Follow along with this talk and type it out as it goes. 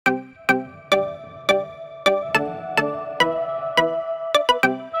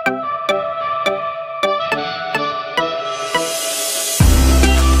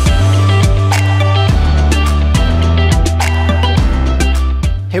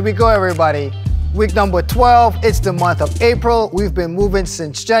Here we go, everybody. Week number 12, it's the month of April. We've been moving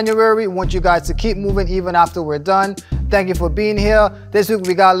since January. We want you guys to keep moving even after we're done. Thank you for being here. This week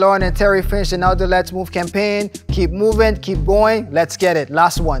we got Lauren and Terry finishing out the Let's Move campaign. Keep moving, keep going. Let's get it.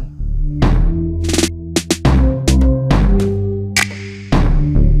 Last one.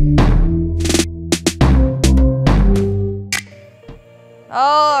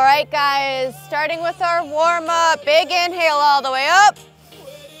 All right, guys, starting with our warm-up. Big inhale all the way up.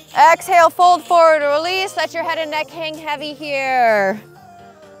 Exhale, fold forward, release. Let your head and neck hang heavy here.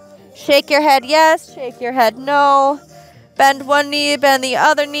 Shake your head yes, shake your head no. Bend one knee, bend the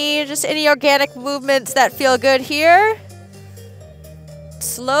other knee. Just any organic movements that feel good here.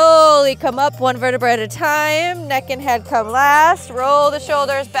 Slowly come up one vertebra at a time. Neck and head come last. Roll the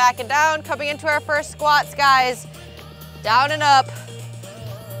shoulders back and down. Coming into our first squats, guys. Down and up.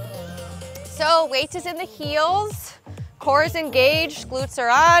 So weight is in the heels. Core is engaged, glutes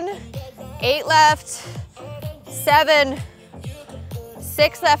are on. 8 left, 7,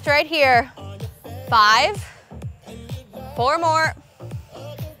 6 left right here. 5, 4 more,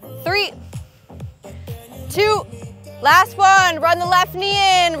 3, 2, last one. Run the left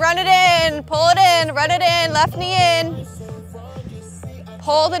knee in, run it in, pull it in, run it in, left knee in.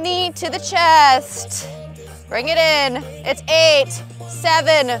 Pull the knee to the chest. Bring it in. It's 8,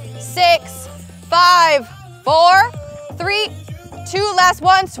 7, 6, 5, 4, 3, 2, last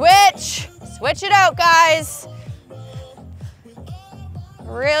one, switch. Switch it out, guys.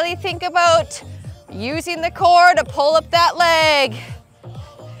 Really think about using the core to pull up that leg.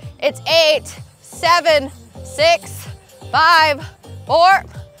 It's 8, 7, 6, 5, 4,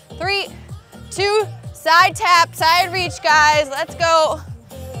 3, 2, side tap, side reach, guys. Let's go.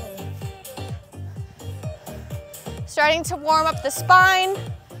 Starting to warm up the spine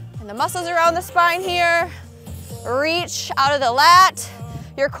and the muscles around the spine here. Reach out of the lat.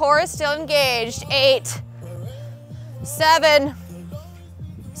 Your core is still engaged. 8, 7,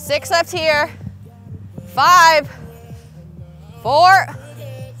 6 left here. 5, 4,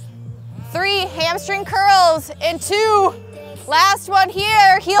 3, hamstring curls in 2. Last one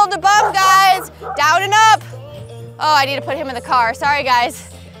here, heel to bum, guys. Down and up. Oh, I need to put him in the car. Sorry, guys.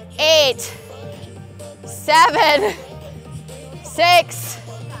 8, 7, 6,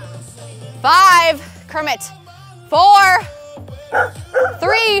 5, Kermit. 4,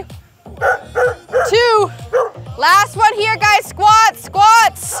 3, 2, last one here, guys. Squats,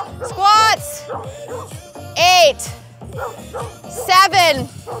 squats, squats. 8, 7,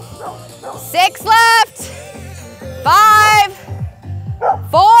 6 left. 5,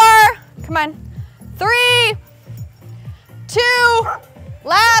 4, come on. 3, 2,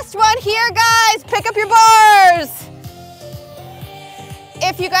 last one here, guys. Pick up your bars.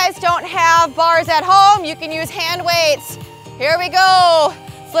 If you guys don't have bars at home, you can use hand weights. Here we go.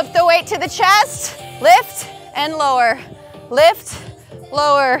 Flip the weight to the chest, lift and lower. Lift,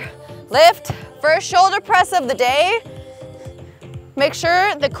 lower, lift. First shoulder press of the day. Make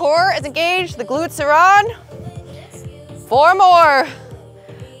sure the core is engaged, the glutes are on. 4 more.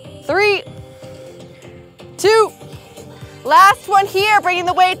 3, 2, last one here, bringing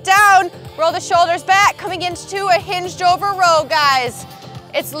the weight down. Roll the shoulders back, coming into a hinged over row, guys.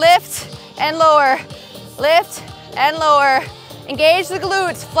 It's lift and lower, lift and lower. Engage the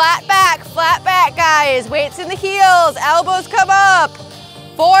glutes, flat back, guys. Weights in the heels, elbows come up.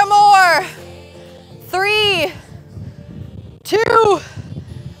 4 more, 3, 2,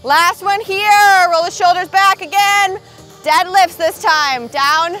 last one here. Roll the shoulders back again. Deadlifts this time,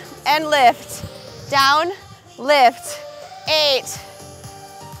 down and lift, down, lift. 8,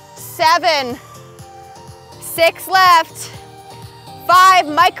 7, 6 left. 5,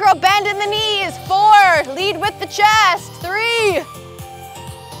 micro bend in the knees. 4, lead with the chest. 3,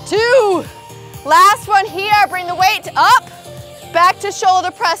 2, last one here. Bring the weight up. Back to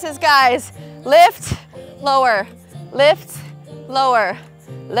shoulder presses, guys. Lift, lower, lift, lower,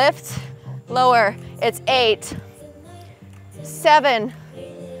 lift, lower. It's 8, 7,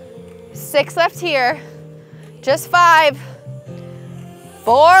 6 left here. Just 5,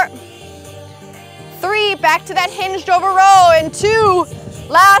 4, 3, back to that hinged over row, and 2,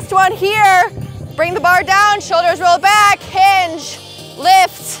 last one here. Bring the bar down, shoulders roll back, hinge,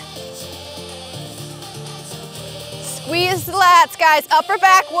 lift. Squeeze the lats, guys, upper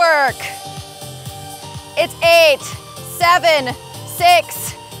back work. It's 8, 7,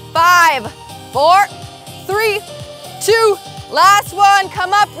 6, 5, 4, 3, 2, last one.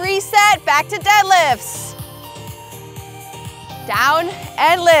 Come up, reset, back to deadlifts. Down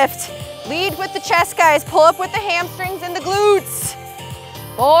and lift. Lead with the chest, guys. Pull up with the hamstrings and the glutes.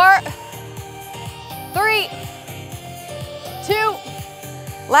 4, 3, 2,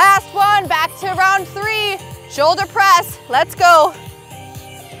 Last one, back to round 3. Shoulder press, let's go.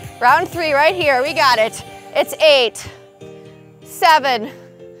 Round 3 right here, we got it. It's 8, 7,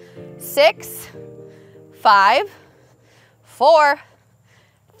 6, 5, 4,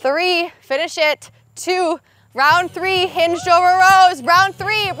 3, finish it, 2, round 3, hinged over rows, round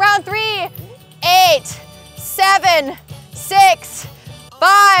 3, 8, 7, 6,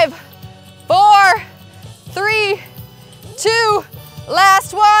 5, 4, 3, 2,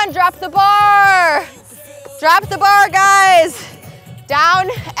 last one, drop the bar. Drop the bar, guys. Down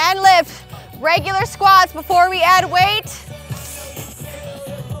and lift. Regular squats before we add weight.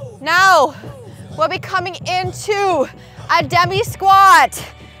 Now, we'll be coming into a demi squat.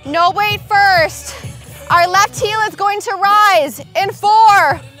 No weight first. Our left heel is going to rise in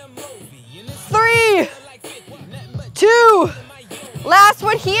 4, 3, 2. Last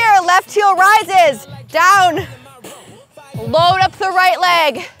one here, left heel rises. Down. Load up the right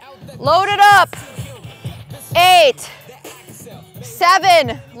leg. Load it up. 8,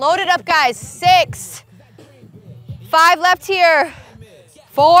 7, load it up, guys. 6, 5 left here.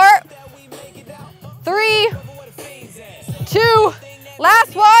 4, 3, 2,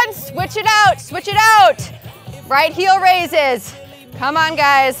 last one. Switch it out, switch it out. Right heel raises. Come on,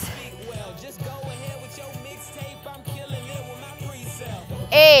 guys.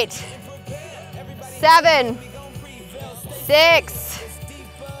 8, 7, 6,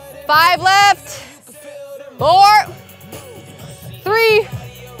 5 left. 4, 3,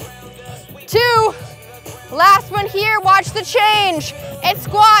 2, last one here, watch the change. It's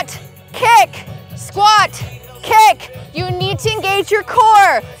squat, kick, squat, kick. You need to engage your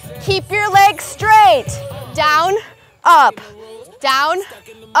core. Keep your legs straight. Down, up, down,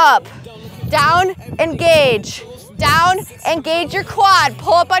 up, down, engage. Down, engage your quad,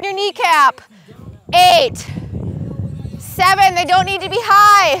 pull up on your kneecap. 8, 7, they don't need to be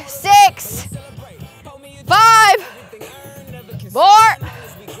high. 6, 5, 4,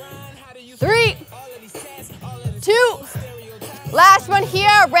 3, 2, last one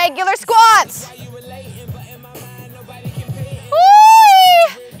here, regular squats.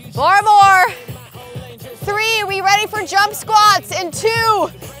 Whee! 4 more. 3, we ready for jump squats in 2.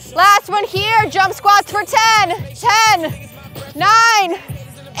 Last one here, jump squats for 10. 10, 9,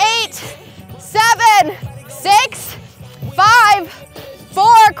 8, 7, 6, 5,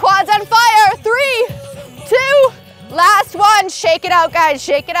 4, quads on fire. 3, 2, last one. Shake it out, guys,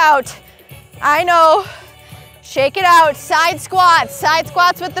 shake it out. I know, shake it out. Side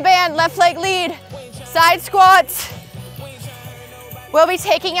squats with the band, left leg lead. Side squats. We'll be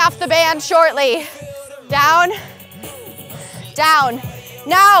taking off the band shortly. Down, down.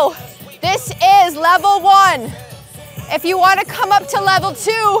 Now, this is level 1. If you want to come up to level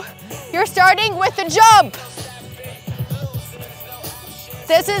 2, you're starting with a jump.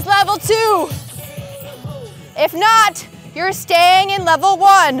 This is level 2. If not, you're staying in level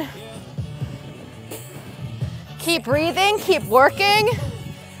 1. Keep breathing, keep working.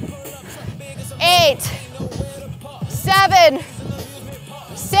 8, 7,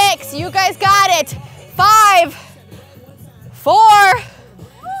 6, you guys got it. 5, 4,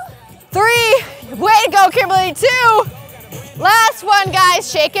 3, way to go, Kimberly. 2, last one, guys,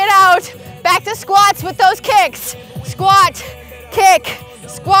 shake it out. Back to squats with those kicks. Squat, kick,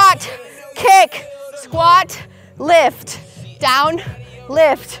 squat, kick, squat, lift, down,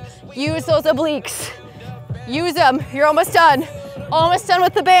 lift. Use those obliques. Use them. You're almost done. Almost done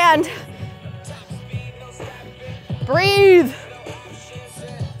with the band. Breathe.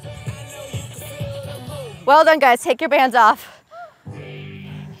 Well done, guys. Take your bands off.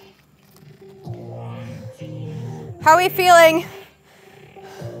 How are we feeling?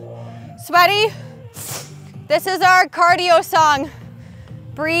 Sweaty? This is our cardio song.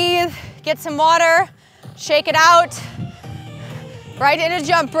 Breathe, get some water, shake it out. Right into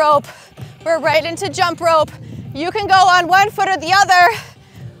jump rope. We're right into jump rope. You can go on one foot or the other,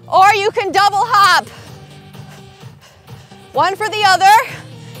 or you can double hop. One for the other,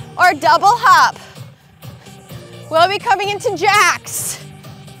 or double hop. We'll be coming into jacks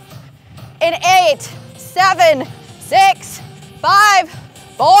in 8, 7, 6, 5,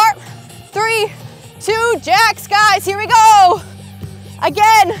 4, 3, 2, jacks, guys, here we go.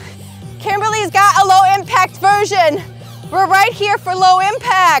 Again, Kimberly's got a low impact version. We're right here for low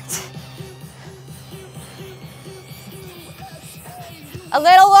impact. A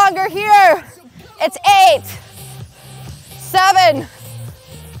little longer here. It's 8, 7,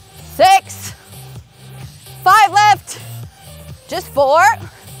 6, 5 left. Just 4,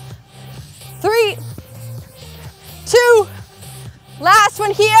 3, 2. Last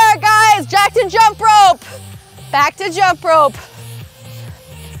one here, guys. Jack to jump rope. Back to jump rope.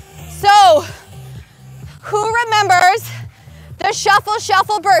 So, who remembers the shuffle,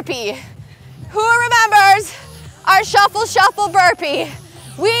 shuffle burpee? Who remembers our shuffle, shuffle burpee?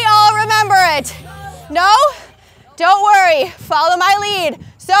 We all remember it. No? Don't worry, follow my lead.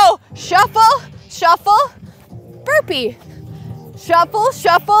 So, shuffle, shuffle, burpee. Shuffle,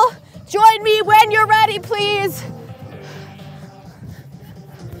 shuffle. Join me when you're ready, please.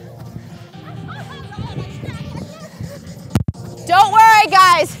 Don't worry,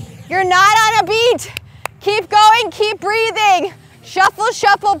 guys. You're not on a beat. Keep going, keep breathing. Shuffle,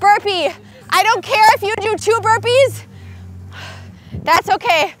 shuffle, burpee. I don't care if you do 2 burpees. That's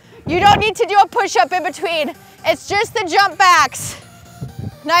okay. You don't need to do a push-up in between. It's just the jump backs.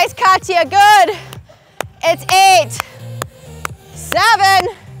 Nice, Katya, good. It's 8, 7,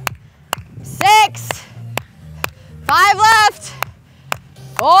 6, 5 left,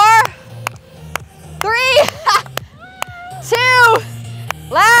 4, 3, 2.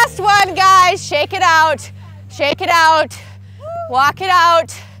 Last one, guys. Shake it out. Shake it out. Walk it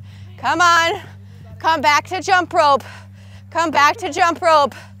out. Come on. Come back to jump rope. Come back to jump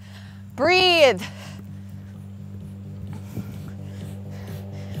rope. Breathe.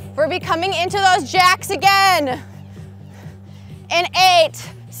 We're coming into those jacks again. In 8,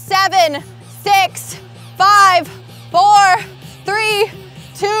 7, 6, 5, 4, 3,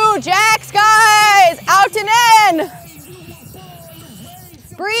 2, jacks, guys. Out and in.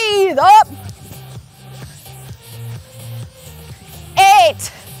 Breathe up.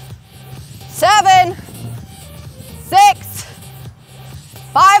 8, 7, 6,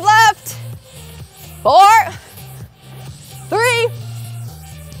 5 left, 4, 3,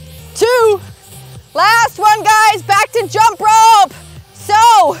 2. Last one, guys, back to jump rope.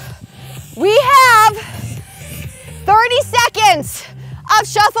 So we have 30 seconds of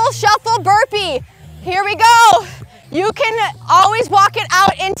shuffle, shuffle, burpee. Here we go. You can always walk it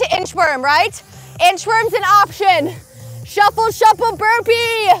out into inchworm, right? Inchworm's an option. Shuffle, shuffle,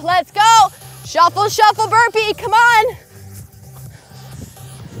 burpee. Let's go. Shuffle, shuffle, burpee. Come on.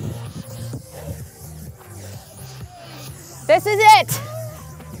 This is it.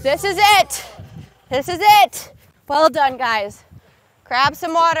 This is it. This is it. Well done, guys. Grab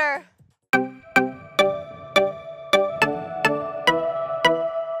some water.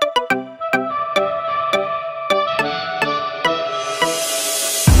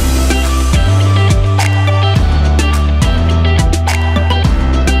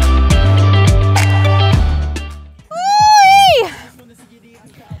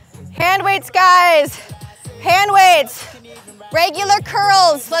 Hand weights, guys. Hand weights. Regular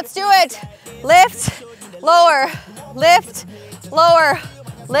curls. Let's do it. Lift, lower, lift, lower,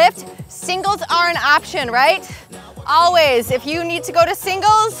 lift. Singles are an option, right? Always. If you need to go to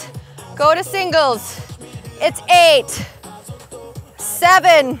singles, go to singles. It's 8,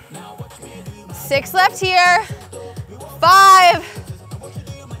 7, 6 left here. 5,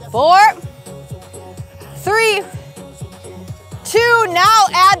 4, 3, 2. Now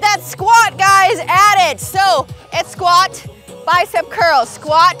add that squat, guys. Add it. So it's squat, bicep curl,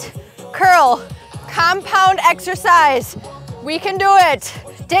 squat, curl. Compound exercise. We can do it.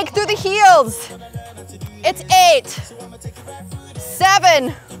 Dig through the heels. It's 8,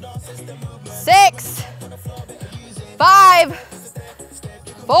 7, 6, 5,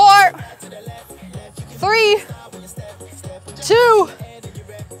 4, 3, 2.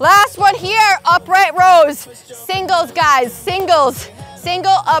 Last one here, upright rows. Singles, guys, singles.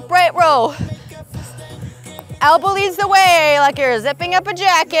 Single upright row. Elbow leads the way like you're zipping up a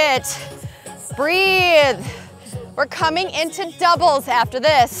jacket. Breathe. We're coming into doubles after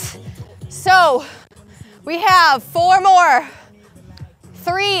this. So we have 4 more.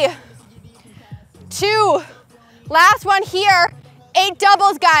 3, 2. Last one here. 8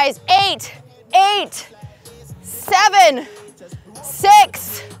 doubles, guys. 8, 8, 7,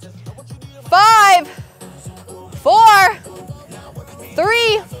 6, 5, 4,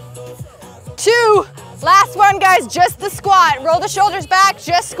 3, 2. Last one, guys, just the squat. Roll the shoulders back,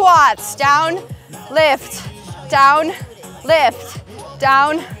 just squats. Down, lift, down, lift,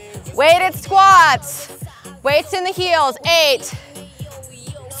 down. Weighted squats. Weights in the heels. 8,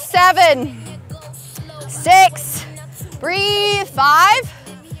 7, 6, breathe. 5,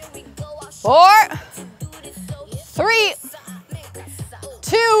 4, 3,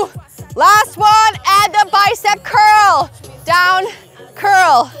 2. Last one, add the bicep curl. Down,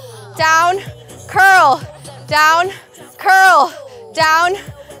 curl, down, curl, down, curl, down,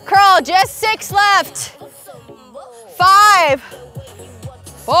 curl. Just 6 left. 5,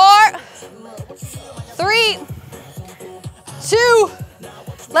 4, 3, 2.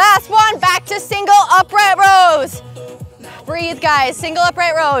 Last one, back to single upright rows. Breathe, guys. Single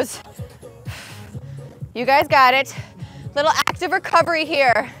upright rows. You guys got it. Little active recovery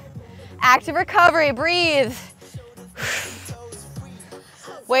here. Active recovery, breathe.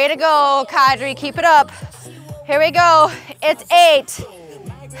 Way to go, Kadri, keep it up. Here we go. It's 8,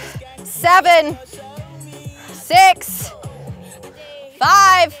 7, 6,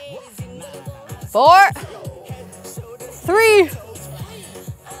 5, 4, 3,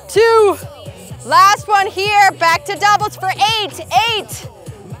 2. Last one here. Back to doubles for 8, 8,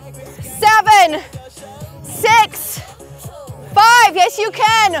 7, 6, 5. Yes, you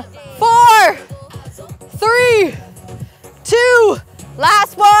can. 4, 3, 2.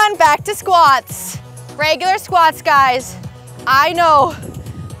 Last one. Back to squats. Regular squats, guys. I know.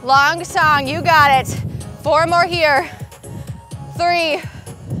 Long song. You got it. 4 more here. 3,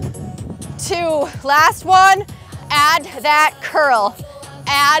 2. Last one. Add that curl.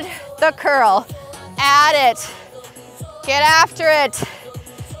 Add the curl. Add it. Get after it.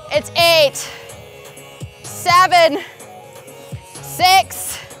 It's 8, 7,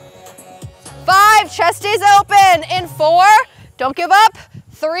 6, 5. Chest stays open. In 4. Don't give up.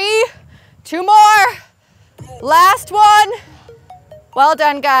 3, 2 more. Last one. Well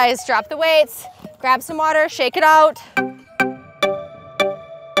done, guys. Drop the weights. Grab some water. Shake it out.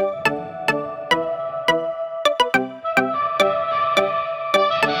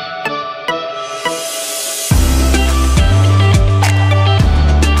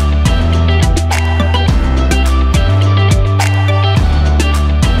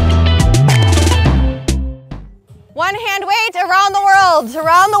 One hand weight around the world,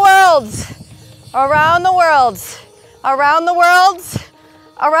 around the world, around the world, around the world,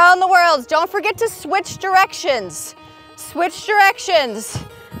 around the world. Don't forget to switch directions. Switch directions.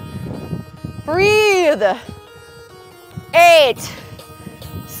 Breathe. 8,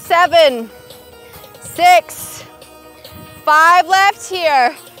 7, 6, 5 left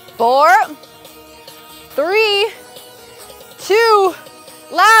here. 4, 3, 2.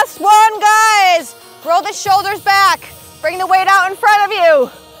 Last one, guys. Roll the shoulders back. Bring the weight out in front of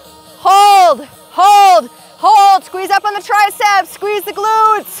you. Hold, hold, hold. Squeeze up on the triceps. Squeeze the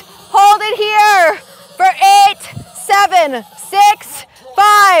glutes. Hold it here for 8, 7, 6,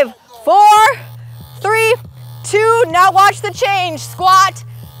 5, 4, 3, 2. Now watch the change. Squat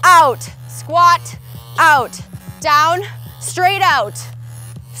out, squat out. Down, straight out,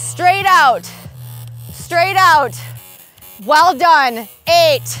 straight out, straight out. Well done.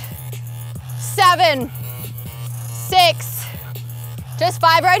 8, 7, 6, just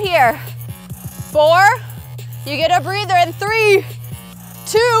 5 right here. 4, you get a breather in 3,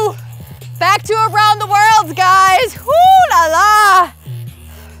 2, back to around the world, guys. Woo la la.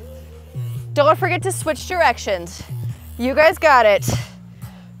 Don't forget to switch directions. You guys got it.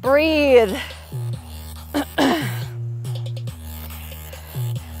 Breathe.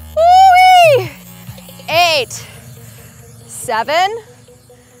 Woo-wee. 8, 7,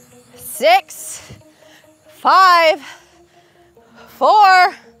 6, 5,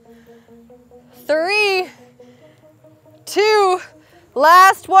 4, 3, 2.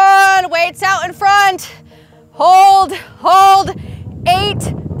 Last one. Weights out in front. Hold, hold.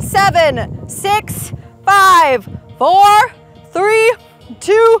 8, 7, 6, 5, 4, 3,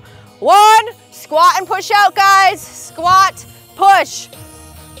 2, 1. Squat and push out, guys. Squat, push.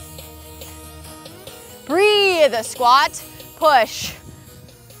 Breathe. Squat, push.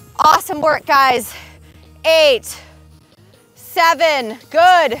 Awesome work, guys. 8, 7,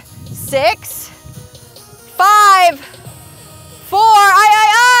 good. 6, 5, 4,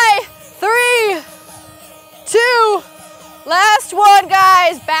 3, 2. Last one,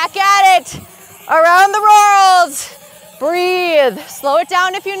 guys. Back at it. Around the world. Breathe. Slow it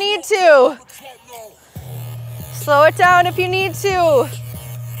down if you need to. Slow it down if you need to.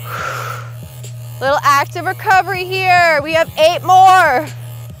 Little active recovery here. We have 8 more.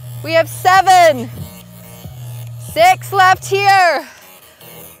 We have 7, 6 left here.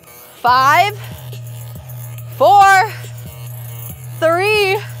 5, 4,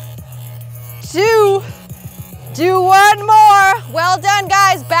 3, 2. Do 1 more. Well done,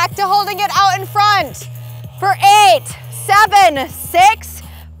 guys. Back to holding it out in front for 8, 7, 6,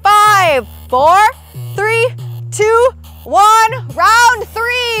 5, 4, 3, 2, 1. Round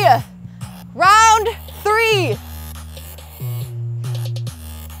 3. Round 3.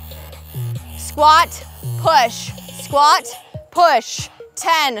 Squat, push, squat, push.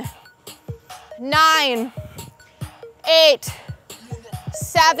 10, 9, 8,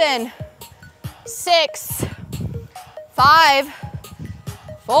 7, 6, 5,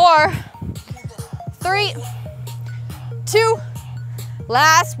 4, 3, 2.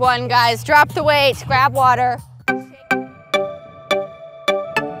 Last one, guys. Drop the weight, grab water.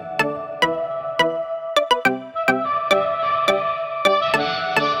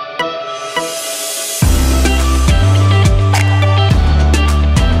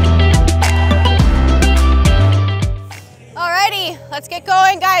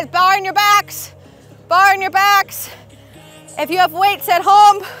 going, guys. Bar in your backs. Bar in your backs. If you have weights at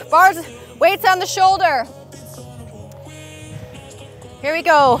home, bars, weights on the shoulder. Here we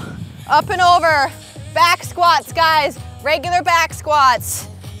go. Up and over. Back squats, guys. Regular back squats.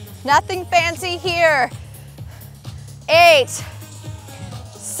 Nothing fancy here. 8,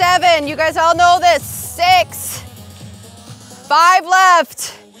 7, you guys all know this. 6, 5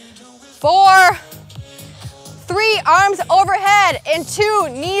 left. 4, 3, arms overhead, and 2,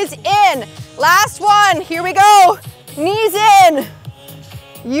 knees in. Last one, here we go. Knees in.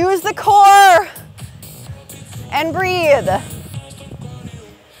 Use the core and breathe.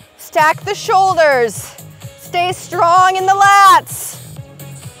 Stack the shoulders. Stay strong in the lats.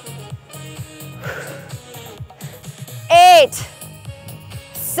 8,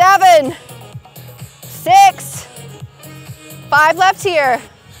 7, 6, 5 left here.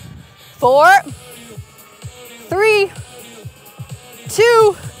 4, 3,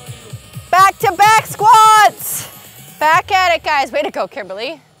 2, back to back squats. Back at it, guys. Way to go,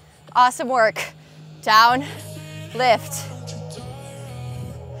 Kimberly. Awesome work. Down, lift.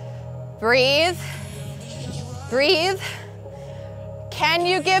 Breathe, breathe. Can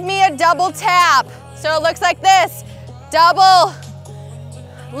you give me a double tap? So it looks like this. Double,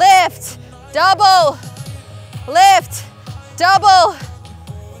 lift, double, lift, double,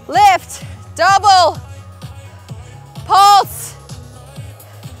 lift, double, pulse,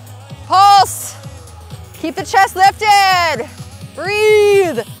 pulse. Keep the chest lifted.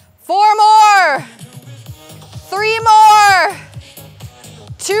 Breathe. 4 more, 3 more,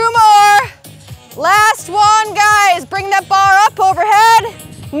 2 more. Last one, guys. Bring that bar up overhead.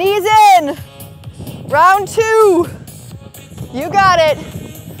 Knees in. Round 2. You got it.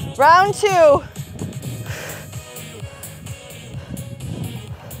 Round 2.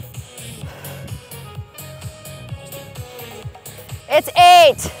 It's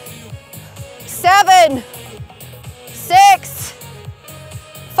 8, 7, 6,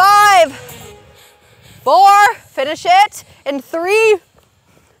 5, 4. Finish it. In 3,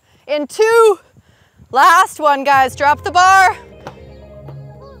 in 2. Last one, guys. Drop the bar.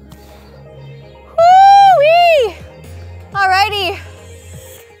 Woo-wee! Alrighty.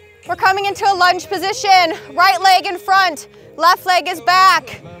 We're coming into a lunge position. Right leg in front, left leg is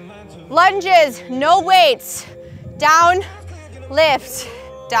back. Lunges, no weights. Down, lift,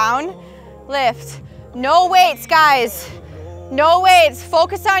 down, lift. No weights, guys. No weights.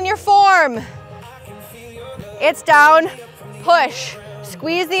 Focus on your form. It's down, push.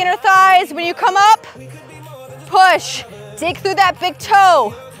 Squeeze the inner thighs. When you come up, push. Dig through that big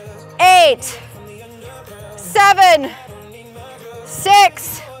toe. 8, 7,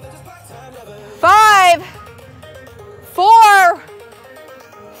 6, 5, 4,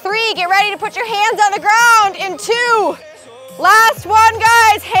 3. Get ready to put your hands on the ground in 2. Last one,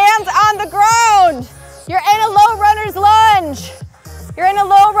 guys. Hands on the ground. You're in a low runner's lunge. You're in a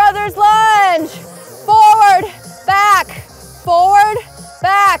low runner's lunge. Forward, back, forward,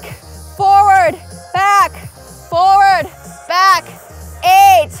 back, forward, back, forward, back.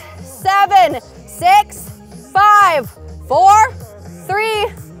 8, 7, 6, 5, 4,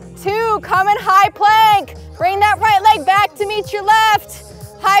 3, 2. Come in high plank. Bring that right leg back to meet your left.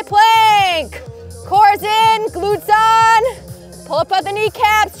 High plank. Core's in, glutes on. Pull up by the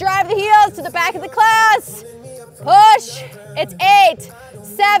kneecaps, drive the heels to the back of the class. Push. It's 8,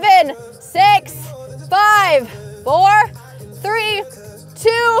 7, 6, 5, 4, 3,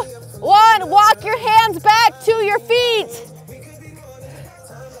 2, 1. Walk your hands back to your feet.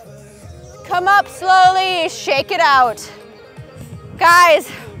 Come up slowly, shake it out. Guys,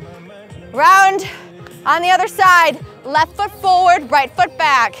 round on the other side. Left foot forward, right foot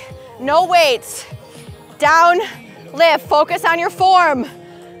back. No weights. Down, lift, focus on your form.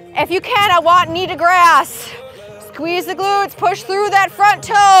 If you can, I want knee to grass. Squeeze the glutes, push through that front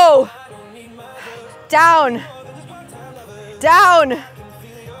toe. Down, down.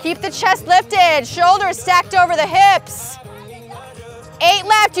 Keep the chest lifted, shoulders stacked over the hips. 8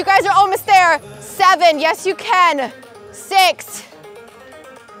 left, you guys are almost there. 7, yes you can. 6,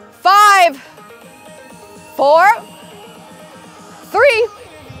 5, 4, 3,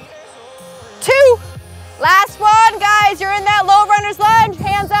 2. Last one, guys. You're in that low runner's lunge.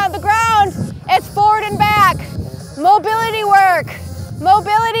 Hands out the ground. It's forward and back. Mobility work.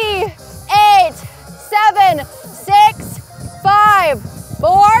 Mobility. 8, 7, 6, 5,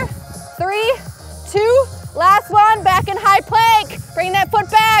 4, 3, 2. Last one, back in high plank. Bring that foot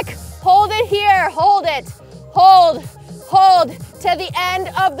back. Hold it here. Hold it. Hold. Hold to the end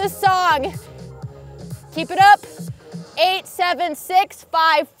of the song. Keep it up. 8, 7, 6,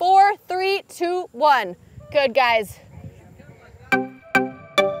 5, 4, 3, 2, 1. Good, guys.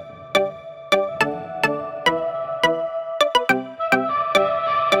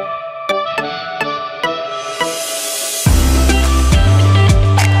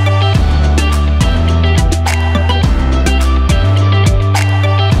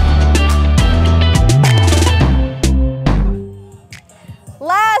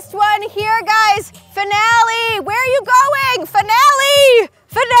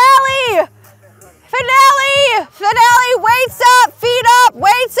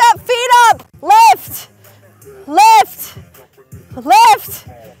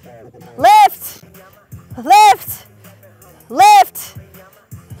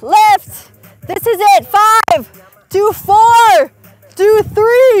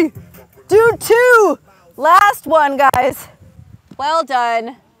 Last one, guys. Well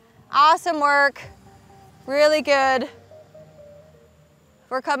done. Awesome work. Really good.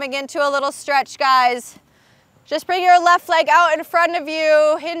 We're coming into a little stretch, guys. Just bring your left leg out in front of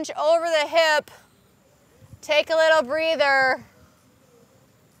you, hinge over the hip. Take a little breather.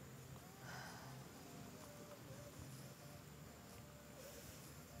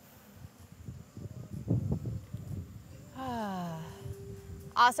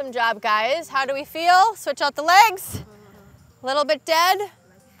 Awesome job, guys. How do we feel? Switch out the legs. A little bit dead,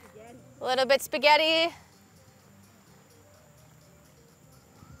 a little bit spaghetti.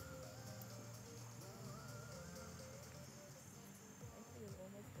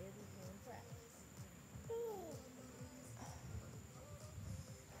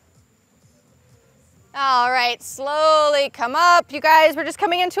 All right, slowly come up. You guys, we're just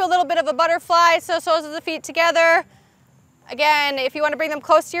coming into a little bit of a butterfly, so soles of the feet together. Again, if you want to bring them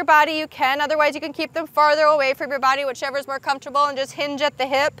close to your body, you can. Otherwise, you can keep them farther away from your body, whichever is more comfortable, and just hinge at the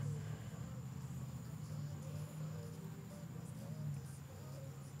hip.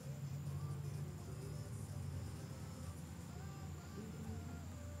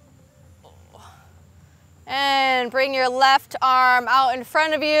 And bring your left arm out in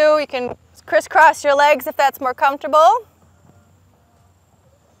front of you. You can crisscross your legs if that's more comfortable.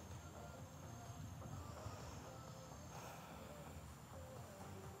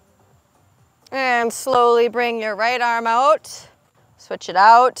 And slowly bring your right arm out. Switch it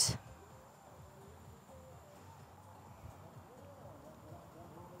out.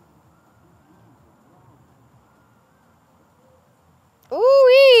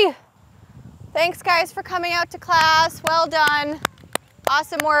 Ooh-wee! Thanks, guys, for coming out to class. Well done.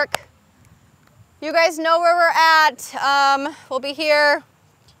 Awesome work. You guys know where we're at. We'll be here,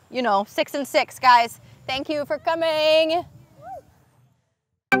 6 and 6, guys. Thank you for coming.